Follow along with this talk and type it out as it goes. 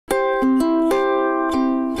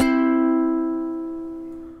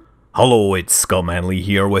Hello, it's Skullmanly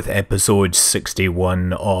here with episode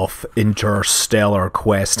 61 of Interstellar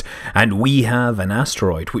Quest, and we have an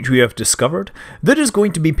asteroid which we have discovered that is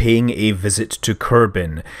going to be paying a visit to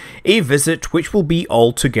Kerbin, a visit which will be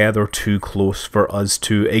altogether too close for us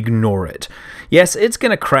to ignore it. Yes, it's going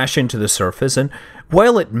to crash into the surface, and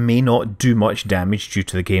while it may not do much damage due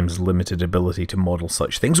to the game's limited ability to model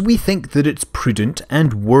such things, we think that it's prudent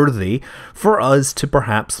and worthy for us to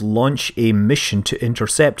perhaps launch a mission to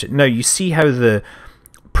intercept it. Now, you see how the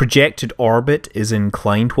projected orbit is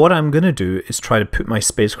inclined. What I'm going to do is try to put my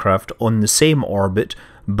spacecraft on the same orbit,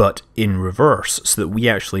 but in reverse, so that we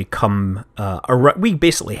actually come we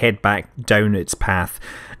basically head back down its path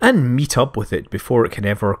and meet up with it before it can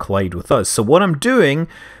ever collide with us. So what I'm doing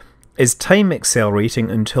is time accelerating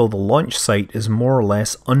until the launch site is more or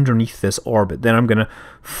less underneath this orbit. Then I'm going to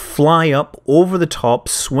fly up over the top,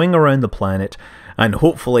 swing around the planet, and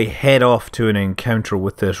hopefully head off to an encounter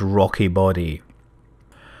with this rocky body.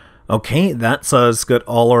 Okay, that's us got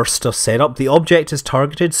all our stuff set up. The object is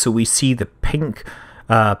targeted, so we see the pink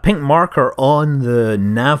marker on the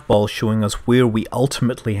nav ball showing us where we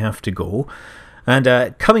ultimately have to go.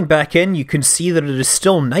 And coming back in, you can see that it is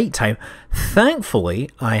still nighttime. Thankfully,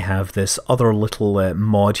 I have this other little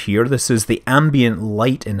mod here. This is the ambient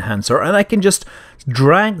light enhancer, and I can just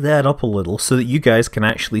drag that up a little so that you guys can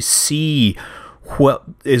actually see what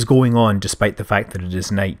is going on despite the fact that it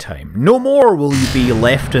is nighttime. No more will you be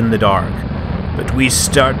left in the dark. But we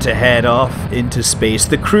start to head off into space.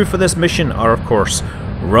 The crew for this mission are, of course,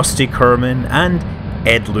 Rusty Kerman and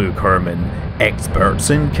Edlu Kerman, experts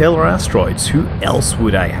in killer asteroids. Who else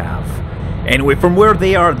would I have? Anyway, from where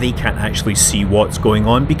they are, they can't actually see what's going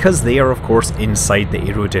on because they are, of course, inside the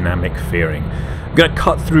aerodynamic fairing. I'm going to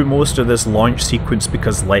cut through most of this launch sequence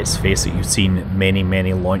because, let's face it, you've seen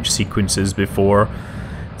many launch sequences before.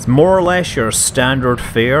 It's more or less your standard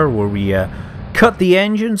fare where we cut the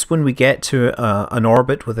engines when we get to an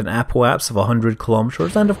orbit with an apoapse of 100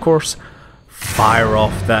 kilometers, and of course fire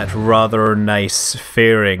off that rather nice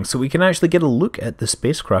fairing so we can actually get a look at the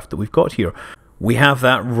spacecraft that we've got here. We have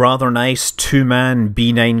that rather nice two-man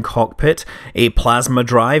B9 cockpit, a plasma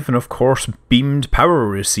drive, and of course beamed power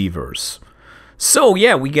receivers. So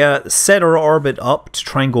yeah, we set our orbit up to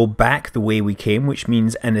try and go back the way we came, which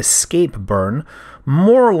means an escape burn,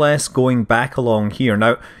 more or less going back along here.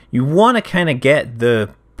 Now, you want to kind of get the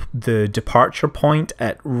departure point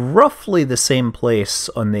at roughly the same place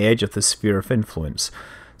on the edge of the sphere of influence.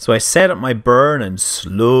 So I set up my burn and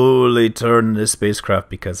slowly turn the spacecraft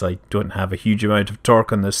because I don't have a huge amount of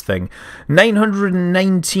torque on this thing.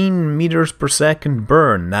 919 meters per second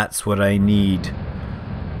burn, that's what I need.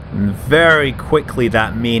 And very quickly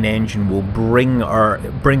that main engine will bring our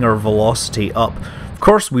velocity up. Of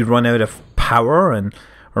course, we run out of power and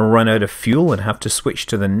run out of fuel and have to switch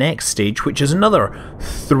to the next stage, which is another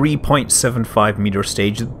 3.75 meter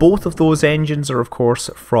stage. Both of those engines are, of course,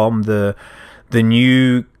 from the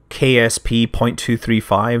new KSP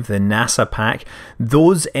 0.235, the NASA pack.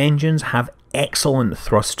 Those engines have excellent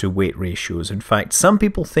thrust to weight ratios. In fact, some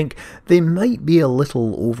people think they might be a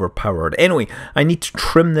little overpowered. Anyway, I need to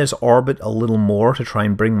trim this orbit a little more to try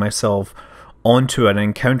and bring myself onto an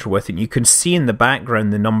encounter with it. You can see in the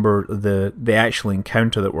background the number, the actual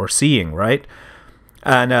encounter that we're seeing, right?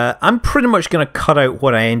 And I'm pretty much going to cut out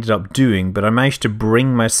what I ended up doing, but I managed to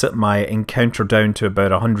bring my encounter down to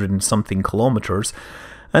about 100 and something kilometers.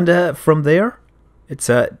 And from there, it's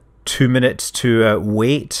 2 minutes to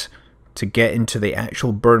wait to get into the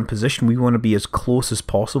actual burn position. We want to be as close as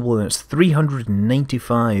possible, and it's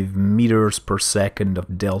 395 meters per second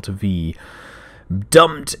of delta V.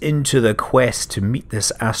 Dumped into the quest to meet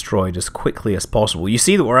this asteroid as quickly as possible. You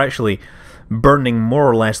see that we're actually burning more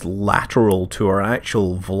or less lateral to our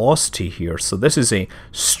actual velocity here, so this is a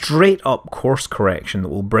straight up course correction that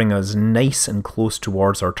will bring us nice and close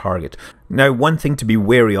towards our target. Now, one thing to be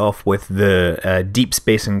wary of with the deep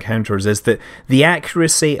space encounters is that the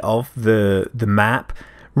accuracy of the map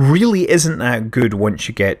really isn't that good once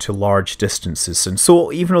you get to large distances. And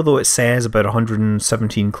so even although it says about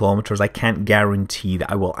 117 kilometers, I can't guarantee that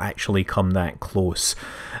I will actually come that close.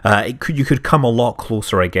 You could come a lot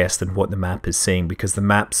closer, I guess, than what the map is saying, because the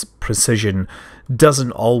map's precision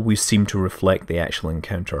doesn't always seem to reflect the actual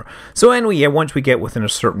encounter. So anyway, yeah, once we get within a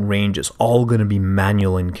certain range, it's all going to be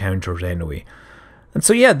manual encounters anyway. And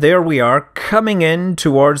so yeah, there we are, coming in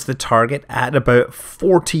towards the target at about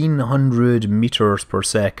 1400 meters per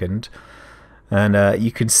second. And you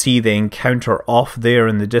can see the encounter off there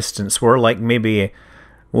in the distance. We're like maybe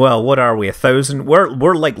Well, what are we, 1,000?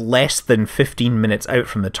 We're like less than 15 minutes out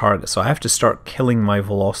from the target, so I have to start killing my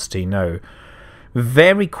velocity now.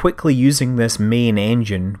 Very quickly using this main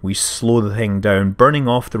engine, we slow the thing down, burning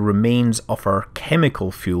off the remains of our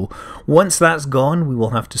chemical fuel. Once that's gone, we will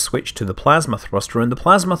have to switch to the plasma thruster, and the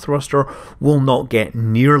plasma thruster will not get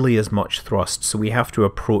nearly as much thrust, so we have to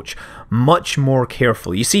approach much more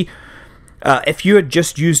carefully. You see, if you had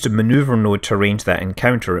just used a maneuver node to arrange that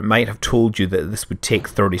encounter, it might have told you that this would take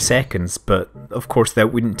 30 seconds, but of course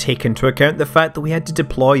that wouldn't take into account the fact that we had to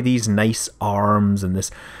deploy these nice arms and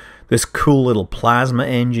this cool little plasma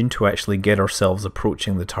engine to actually get ourselves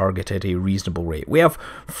approaching the target at a reasonable rate. We have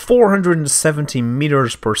 470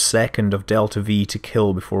 meters per second of delta V to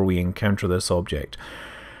kill before we encounter this object.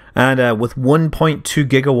 And with 1.2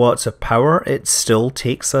 gigawatts of power, it still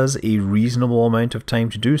takes us a reasonable amount of time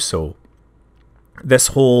to do so. This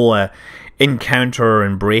whole encounter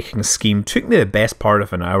and braking scheme took me the best part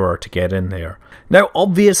of an hour to get in there. Now,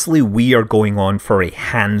 obviously, we are going on for a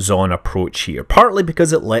hands-on approach here, partly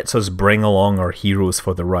because it lets us bring along our heroes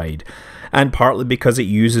for the ride, and partly because it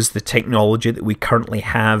uses the technology that we currently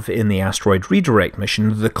have in the asteroid redirect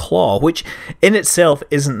mission, the Claw, which in itself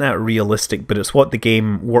isn't that realistic, but it's what the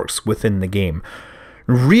game works within the game.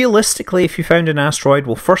 Realistically, if you found an asteroid,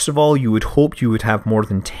 well, first of all, you would hope you would have more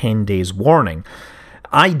than 10 days warning.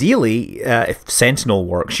 Ideally, if Sentinel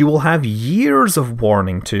works, you will have years of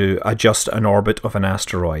warning to adjust an orbit of an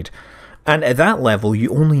asteroid. And at that level, you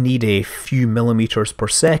only need a few millimeters per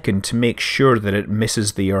second to make sure that it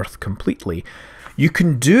misses the Earth completely. You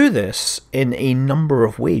can do this in a number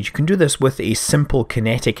of ways. You can do this with a simple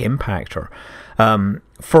kinetic impactor.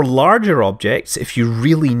 For larger objects, if you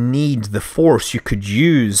really need the force, you could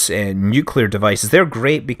use nuclear devices. They're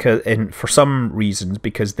great because, and for some reasons,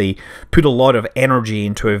 because they put a lot of energy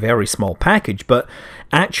into a very small package, but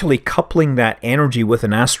actually coupling that energy with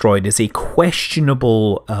an asteroid is a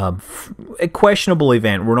questionable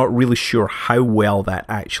event. We're not really sure how well that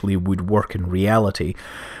actually would work in reality.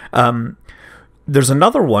 There's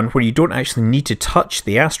another one where you don't actually need to touch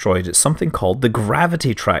the asteroid. It's something called the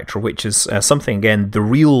gravity tractor, which is something, again, the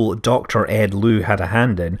real Dr. Ed Lu had a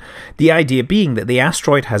hand in. The idea being that the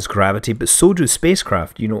asteroid has gravity, but so do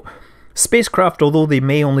spacecraft. You know, spacecraft, although they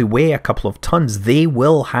may only weigh a couple of tons, they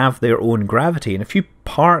will have their own gravity. And if you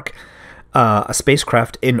park a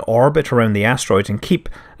spacecraft in orbit around the asteroid and keep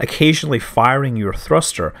occasionally firing your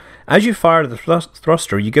thruster, as you fire the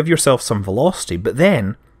thruster, you give yourself some velocity, but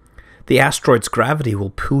then the asteroid's gravity will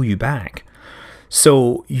pull you back.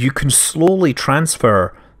 So you can slowly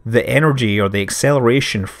transfer the energy or the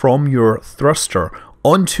acceleration from your thruster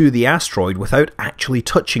onto the asteroid without actually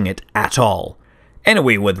touching it at all.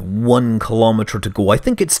 Anyway, with 1 kilometer to go, I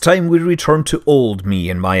think it's time we return to old me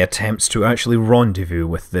in my attempts to actually rendezvous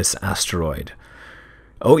with this asteroid.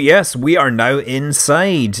 Oh yes, we are now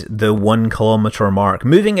inside the 1 kilometer mark,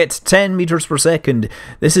 moving at 10 meters per second.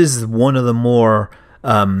 This is one of the more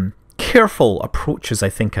careful approaches I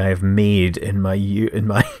think I have made in my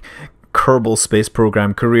Kerbal space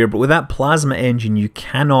program career, but with that plasma engine you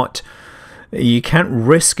can't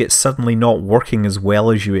risk it suddenly not working as well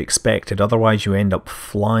as you expected, otherwise you end up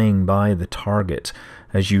flying by the target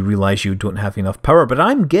as you realize you don't have enough power. But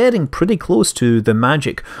I'm getting pretty close to the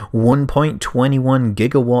magic 1.21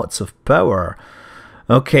 gigawatts of power.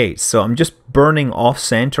 Okay, so I'm just burning off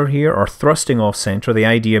center here, or thrusting off center, the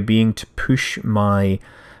idea being to push my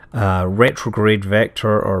retrograde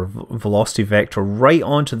vector or velocity vector right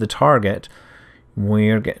onto the target.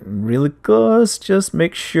 We're getting really close. Just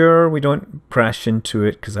make sure we don't crash into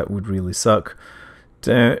it, because that would really suck.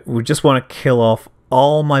 We just want to kill off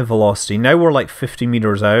all my velocity. Now we're like 50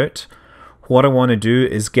 meters out. What I want to do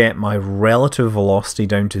is get my relative velocity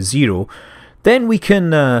down to 0. Then we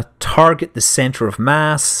can target the center of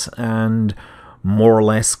mass and more or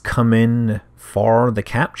less come in for the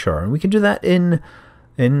capture. And we can do that in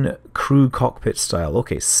crew cockpit style.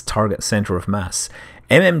 Okay, target center of mass.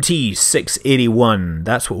 MMT 681,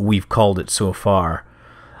 that's what we've called it so far.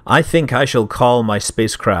 I think I shall call my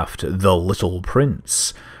spacecraft the Little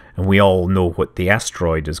Prince. And we all know what the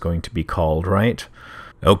asteroid is going to be called, right?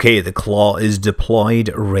 Okay, the Claw is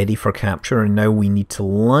deployed, ready for capture, and now we need to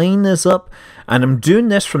line this up. And I'm doing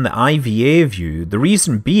this from the IVA view, the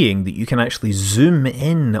reason being that you can actually zoom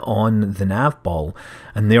in on the nav ball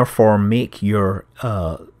and therefore make your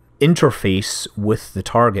interface with the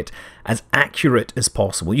target as accurate as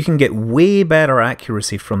possible. You can get way better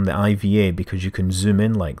accuracy from the IVA because you can zoom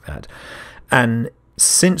in like that. And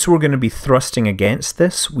since we're going to be thrusting against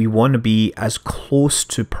this, we want to be as close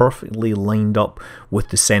to perfectly lined up with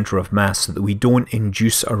the center of mass so that we don't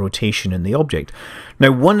induce a rotation in the object.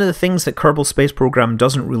 Now, one of the things that Kerbal Space Program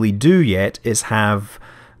doesn't really do yet is have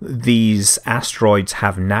these asteroids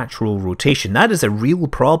have natural rotation. That is a real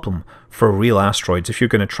problem for real asteroids if you're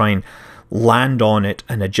going to try and land on it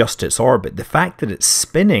and adjust its orbit. The fact that it's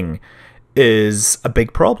spinning is a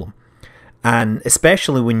big problem. And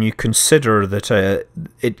especially when you consider that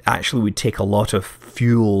it actually would take a lot of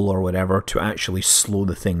fuel or whatever to actually slow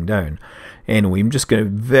the thing down. Anyway, I'm just going to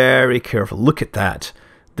be very careful. Look at that.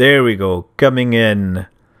 There we go. Coming in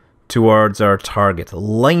towards our target.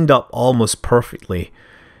 Lined up almost perfectly.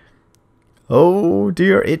 Oh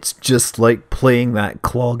dear, it's just like playing that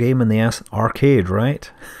claw game in the arcade, right?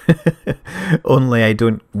 Only I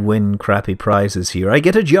don't win crappy prizes here. I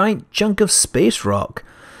get a giant chunk of space rock.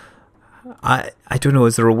 I don't know,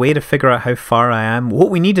 is there a way to figure out how far I am? What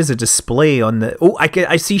we need is a display on the... Oh,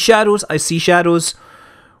 I see shadows, I see shadows.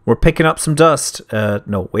 We're picking up some dust.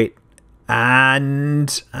 No, wait.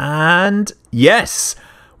 And yes,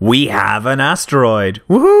 we have an asteroid.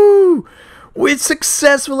 Woohoo! We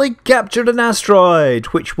successfully captured an asteroid,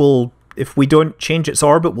 which will, if we don't change its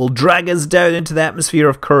orbit, will drag us down into the atmosphere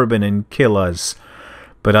of Kerbin and kill us.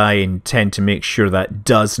 But I intend to make sure that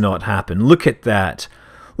does not happen. Look at that.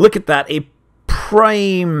 Look at that, a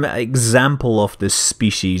prime example of this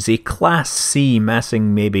species, a Class C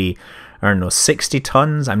massing maybe, I don't know, 60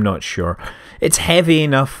 tons? I'm not sure. It's heavy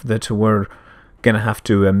enough that we're going to have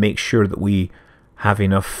to make sure that we have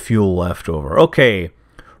enough fuel left over. Okay,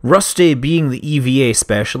 Rusty, being the EVA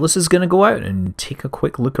specialist, is going to go out and take a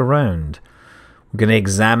quick look around. We're going to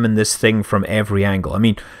examine this thing from every angle. I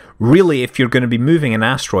mean, really, if you're going to be moving an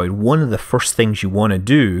asteroid, one of the first things you want to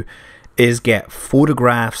do is get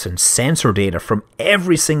photographs and sensor data from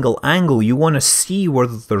every single angle. You want to see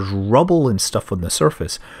whether there's rubble and stuff on the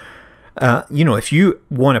surface. You know, if you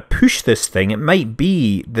want to push this thing, it might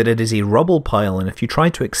be that it is a rubble pile, and if you try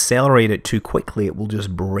to accelerate it too quickly, it will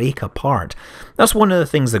just break apart. That's one of the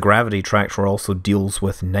things the gravity tractor also deals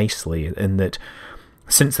with nicely, in that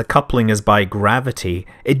since the coupling is by gravity,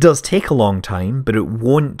 it does take a long time, but it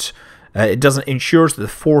won't... it doesn't ensures that the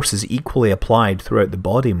force is equally applied throughout the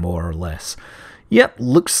body, more or less. Yep,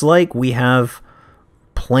 looks like we have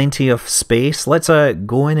plenty of space. Let's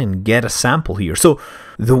go in and get a sample here. So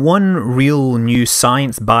the one real new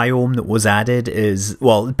science biome that was added is,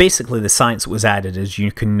 well, basically the science that was added is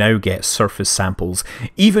you can now get surface samples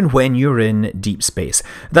even when you're in deep space.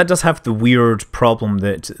 That does have the weird problem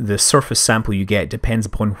that the surface sample you get depends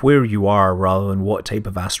upon where you are rather than what type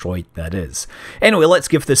of asteroid that is. Anyway, let's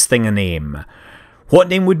give this thing a name. What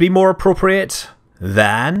name would be more appropriate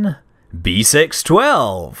than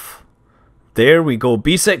B612? There we go,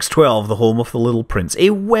 B612, the home of the Little Prince, a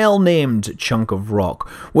well-named chunk of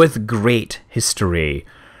rock with great history.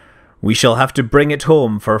 We shall have to bring it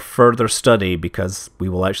home for further study, because we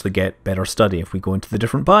will actually get better study if we go into the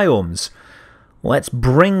different biomes. Let's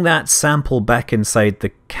bring that sample back inside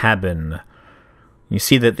the cabin. You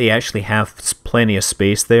see that they actually have plenty of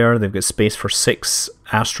space there. They've got space for 6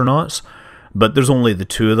 astronauts, but there's only the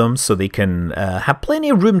 2 of them, so they can have plenty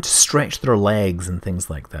of room to stretch their legs and things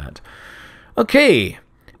like that. Okay,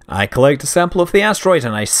 I collect a sample of the asteroid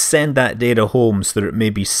and I send that data home so that it may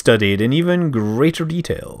be studied in even greater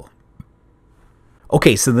detail.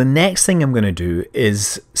 Okay, so the next thing I'm going to do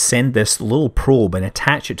is send this little probe and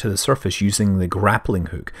attach it to the surface using the grappling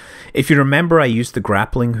hook. If you remember, I used the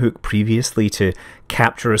grappling hook previously to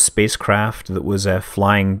capture a spacecraft that was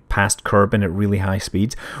flying past Kerbin at really high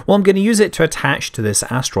speeds. Well, I'm going to use it to attach to this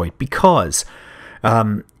asteroid because...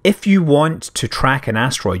 if you want to track an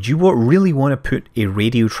asteroid, you really want to put a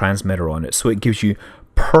radio transmitter on it so it gives you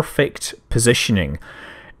perfect positioning.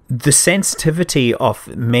 The sensitivity of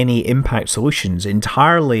many impact solutions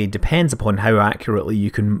entirely depends upon how accurately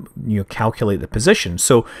you can calculate the position.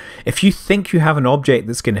 So if you think you have an object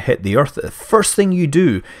that's going to hit the Earth, the first thing you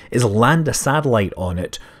do is land a satellite on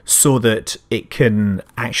it so that it can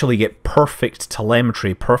actually get perfect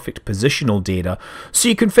telemetry, perfect positional data, so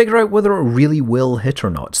you can figure out whether it really will hit or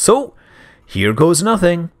not. So here goes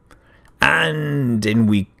nothing. And in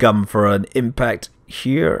we come for an impact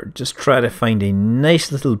here. Just try to find a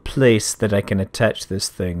nice little place that I can attach this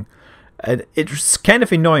thing. And it's kind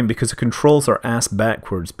of annoying because the controls are ass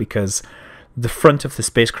backwards because the front of the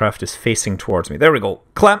spacecraft is facing towards me. There we go.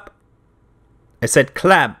 Clamp. I said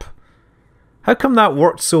clamp. How come that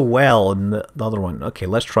worked so well in the other one? Okay,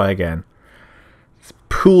 let's try again. Let's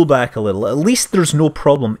pull back a little. At least there's no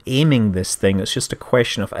problem aiming this thing. It's just a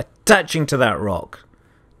question of attaching to that rock.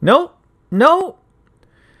 No. No.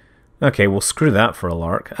 Okay, we'll screw that for a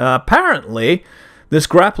lark. Apparently, this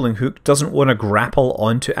grappling hook doesn't want to grapple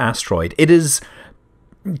onto Asteroid. It is...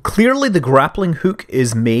 Clearly, the grappling hook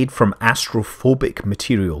is made from astrophobic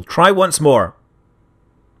material. Try once more.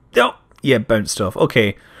 Oh, yeah, bounced off.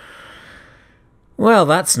 Okay. Well,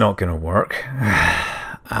 that's not going to work.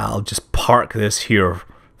 I'll just park this here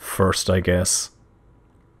first, I guess.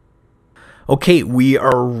 Okay, we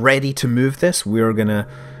are ready to move this. We are going to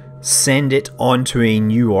send it onto a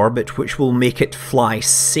new orbit, which will make it fly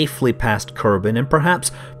safely past Kerbin and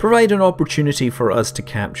perhaps provide an opportunity for us to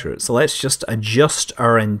capture it. So let's just adjust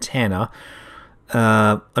our antenna.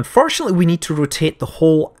 Unfortunately, we need to rotate the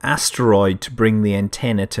whole asteroid to bring the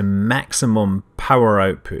antenna to maximum power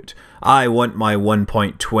output. I want my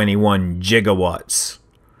 1.21 gigawatts.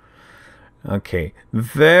 Okay,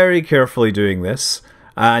 very carefully doing this.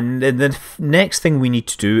 And the next thing we need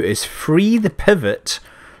to do is free the pivot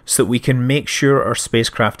so that we can make sure our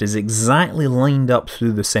spacecraft is exactly lined up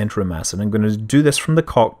through the center of mass. And I'm going to do this from the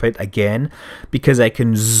cockpit again, because I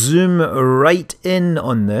can zoom right in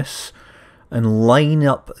on this and line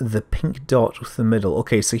up the pink dot with the middle.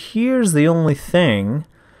 Okay, so here's the only thing,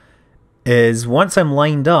 is once I'm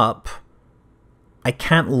lined up, I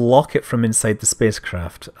can't lock it from inside the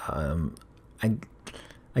spacecraft.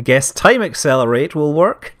 I guess time accelerate will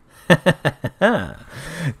work.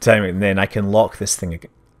 Time, then I can lock this thing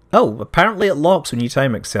again. Oh, apparently it locks when you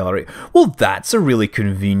time accelerate. Well, that's a really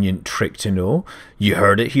convenient trick to know. You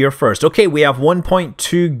heard it here first. Okay, we have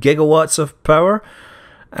 1.2 gigawatts of power.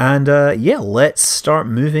 And yeah, let's start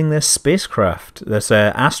moving this spacecraft, this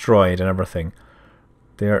asteroid and everything.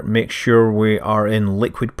 There, make sure we are in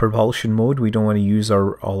liquid propulsion mode. We don't want to use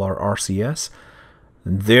all our RCS.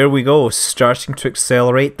 And there we go, starting to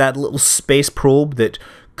accelerate. That little space probe that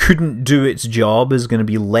couldn't do its job is going to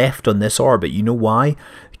be left on this orbit. You know why?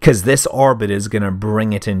 Because this orbit is going to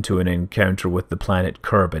bring it into an encounter with the planet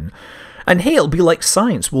Kerbin. And hey, it'll be like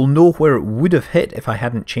science. We'll know where it would have hit if I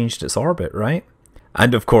hadn't changed its orbit, right?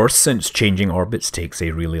 And of course, since changing orbits takes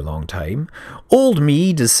a really long time, old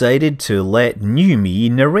me decided to let new me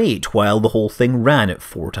narrate while the whole thing ran at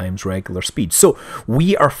 4 times regular speed. So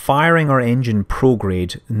we are firing our engine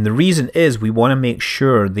prograde, and the reason is we want to make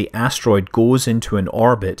sure the asteroid goes into an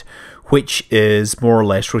orbit which is more or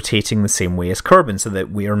less rotating the same way as Kerbin, so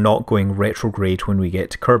that we are not going retrograde when we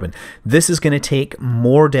get to Kerbin. This is going to take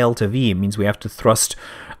more delta V. It means we have to thrust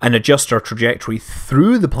and adjust our trajectory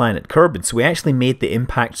through the planet Kerbin. So we actually made the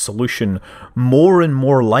impact solution more and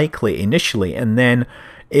more likely initially, and then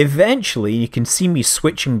eventually you can see me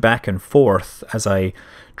switching back and forth as I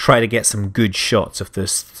try to get some good shots of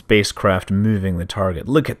this spacecraft moving the target.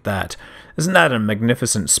 Look at that. Isn't that a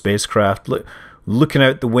magnificent spacecraft? Looking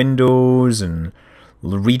out the windows and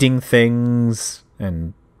reading things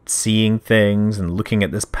and seeing things and looking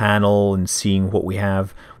at this panel and seeing what we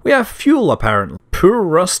have. We have fuel, apparently. Poor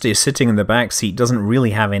Rusty, sitting in the back seat, doesn't really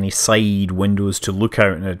have any side windows to look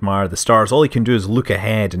out and admire the stars. All he can do is look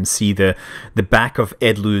ahead and see the back of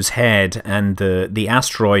Edlu's head and the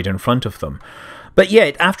asteroid in front of them. But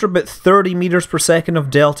yet, after about 30 meters per second of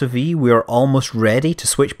delta V, we are almost ready to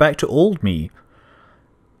switch back to old me.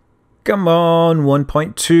 Come on,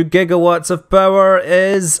 1.2 gigawatts of power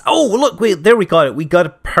is... Oh, look, wait, there we got it. We got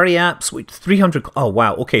a periaps with 300... Oh,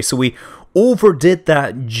 wow. Okay, so we overdid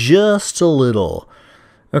that just a little.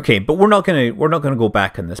 Okay, but we're not gonna go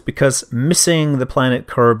back on this, because missing the planet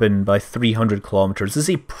Kerbin by 300 kilometers is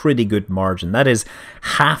a pretty good margin. That is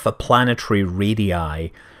half a planetary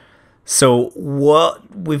radii. So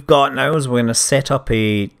what we've got now is we're going to set up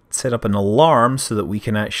an alarm so that we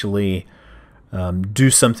can actually do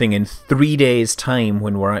something in 3 days' time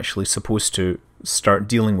when we're actually supposed to start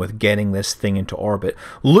dealing with getting this thing into orbit.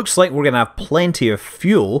 Looks like we're going to have plenty of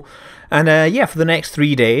fuel, and yeah, for the next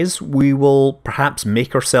 3 days we will perhaps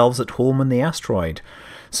make ourselves at home on the asteroid.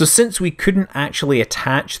 So since we couldn't actually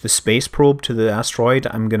attach the space probe to the asteroid,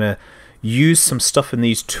 I'm going to use some stuff in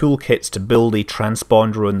these toolkits to build a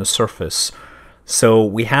transponder on the surface. So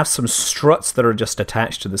we have some struts that are just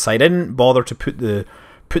attached to the side. I didn't bother to put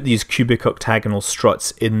these cubic octagonal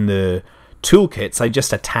struts in the toolkits. I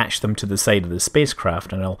just attach them to the side of the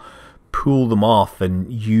spacecraft, and I'll pull them off and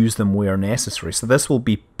use them where necessary. So this will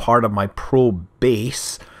be part of my probe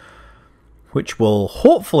base, which will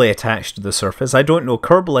hopefully attach to the surface. I don't know,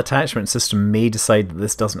 Kerbal attachment system may decide that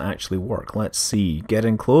this doesn't actually work. Let's see, get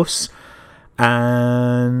in close,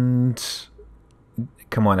 and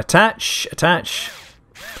come on, attach.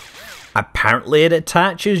 Apparently it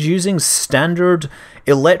attaches using standard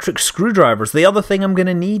electric screwdrivers. The other thing I'm going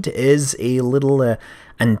to need is a little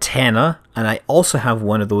antenna, and I also have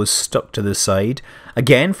one of those stuck to the side.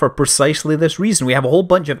 Again, for precisely this reason. We have a whole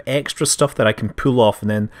bunch of extra stuff that I can pull off,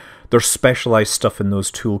 and then there's specialized stuff in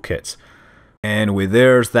those toolkits. Anyway,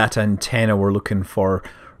 there's that antenna we're looking for,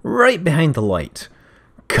 right behind the light.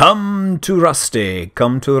 Come to Rusty,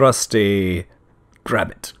 come to Rusty.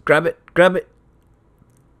 Grab it, grab it, grab it.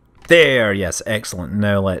 There, yes, excellent.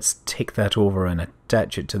 Now let's take that over and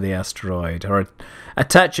attach it to the asteroid, or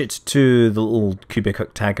attach it to the little cubic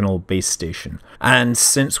octagonal base station. And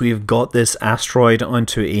since we've got this asteroid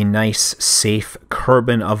onto a nice, safe,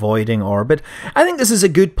 Kerbin avoiding orbit, I think this is a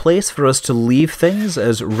good place for us to leave things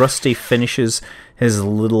as Rusty finishes his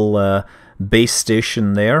little base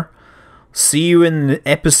station there. See you in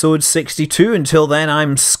episode 62. Until then,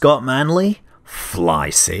 I'm Scott Manley. Fly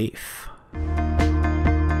safe.